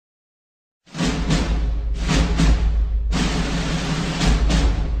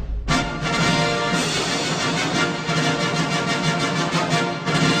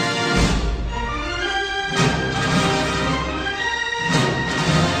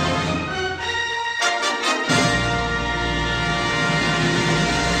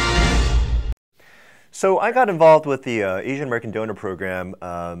So I got involved with the Asian American Donor Program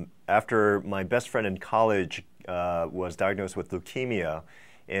after my best friend in college was diagnosed with leukemia.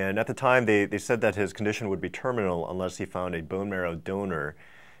 And at the time, they said that his condition would be terminal unless he found a bone marrow donor.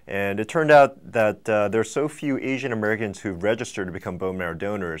 And it turned out that there are so few Asian Americans who registered to become bone marrow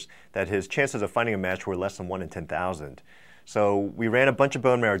donors that his chances of finding a match were less than 1 in 10,000. So we ran a bunch of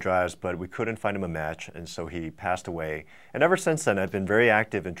bone marrow drives, but we couldn't find him a match, and so he passed away. And ever since then, I've been very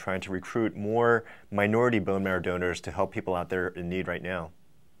active in trying to recruit more minority bone marrow donors to help people out there in need right now.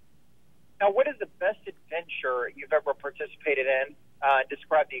 Now, what is the best adventure you've ever participated in?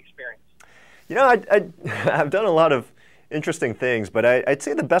 Describe the experience. You know, I've done a lot of interesting things, but I'd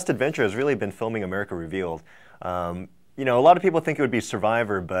say the best adventure has really been filming America Revealed. You know, a lot of people think it would be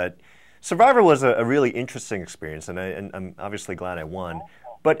Survivor, but Survivor was a really interesting experience, and I'm obviously glad I won.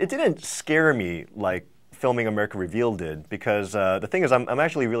 But it didn't scare me like filming America Revealed did, because the thing is, I'm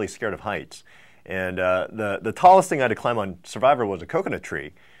actually really scared of heights. And the tallest thing I had to climb on Survivor was a coconut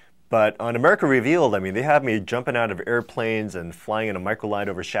tree. But on America Revealed, I mean, they had me jumping out of airplanes and flying in a microlight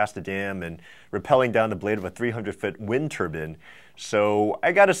over Shasta Dam and rappelling down the blade of a 300-foot wind turbine. So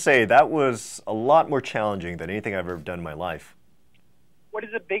I got to say, that was a lot more challenging than anything I've ever done in my life. What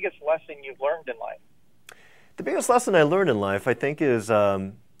is the biggest lesson you've learned in life? The biggest lesson I learned in life, I think, is,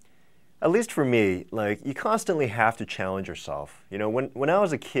 at least for me, like, you constantly have to challenge yourself. You know, when I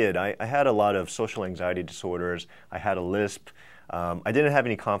was a kid, I had a lot of social anxiety disorders. I had a lisp. I didn't have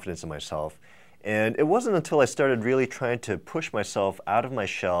any confidence in myself. And it wasn't until I started really trying to push myself out of my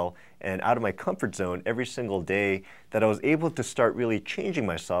shell and out of my comfort zone every single day that I was able to start really changing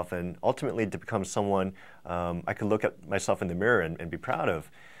myself and ultimately to become someone I could look at myself in the mirror and be proud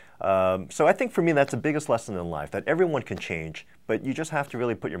of. So I think for me that's the biggest lesson in life, that everyone can change, but you just have to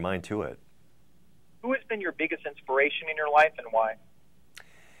really put your mind to it. Who has been your biggest inspiration in your life and why?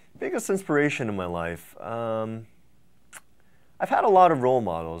 Biggest inspiration in my life? I've had a lot of role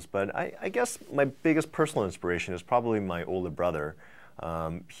models, but I guess my biggest personal inspiration is probably my older brother.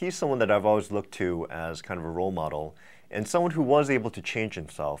 He's someone that I've always looked to as kind of a role model, and someone who was able to change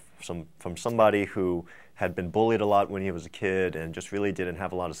himself from somebody who had been bullied a lot when he was a kid and just really didn't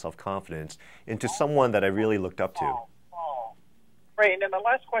have a lot of self-confidence into someone that I really looked up to. Right, and then my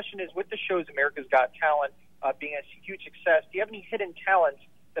last question is, with the shows America's Got Talent being a huge success, do you have any hidden talents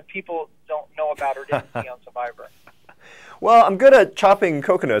that people don't know about or didn't see on Survivor? Well, I'm good at chopping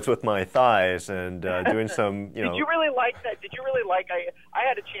coconuts with my thighs and doing some, you know. Did you really like that? Did you really like, I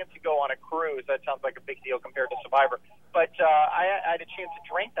had a chance to go on a cruise. That sounds like a big deal compared to Survivor. But I had a chance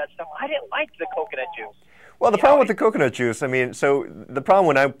to drink that stuff. I didn't like the coconut juice. Well, the problem with the coconut juice, I mean, so the problem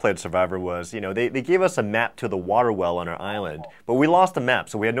when I played Survivor was, you know, they gave us a map to the water well on our island, but we lost the map,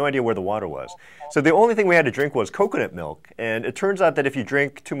 so we had no idea where the water was. So the only thing we had to drink was coconut milk. And it turns out that if you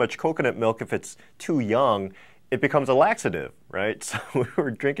drink too much coconut milk, if it's too young, it becomes a laxative, right? So we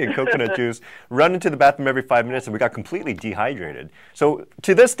were drinking coconut juice, running to the bathroom every 5 minutes, and we got completely dehydrated. So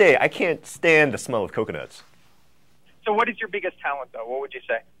to this day, I can't stand the smell of coconuts. So what is your biggest talent, though? What would you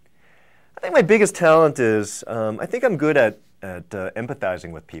say? I think my biggest talent is, I think I'm good at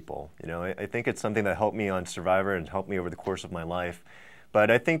empathizing with people. You know, I think it's something that helped me on Survivor and helped me over the course of my life. But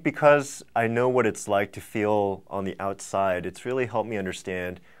I think because I know what it's like to feel on the outside, it's really helped me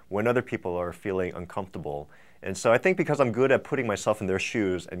understand when other people are feeling uncomfortable. And so I think because I'm good at putting myself in their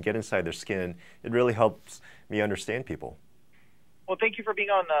shoes and get inside their skin, it really helps me understand people. Well, thank you for being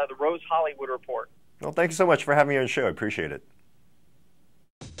on the Rose Hollywood Report. Well, thank you so much for having me on the show. I appreciate it.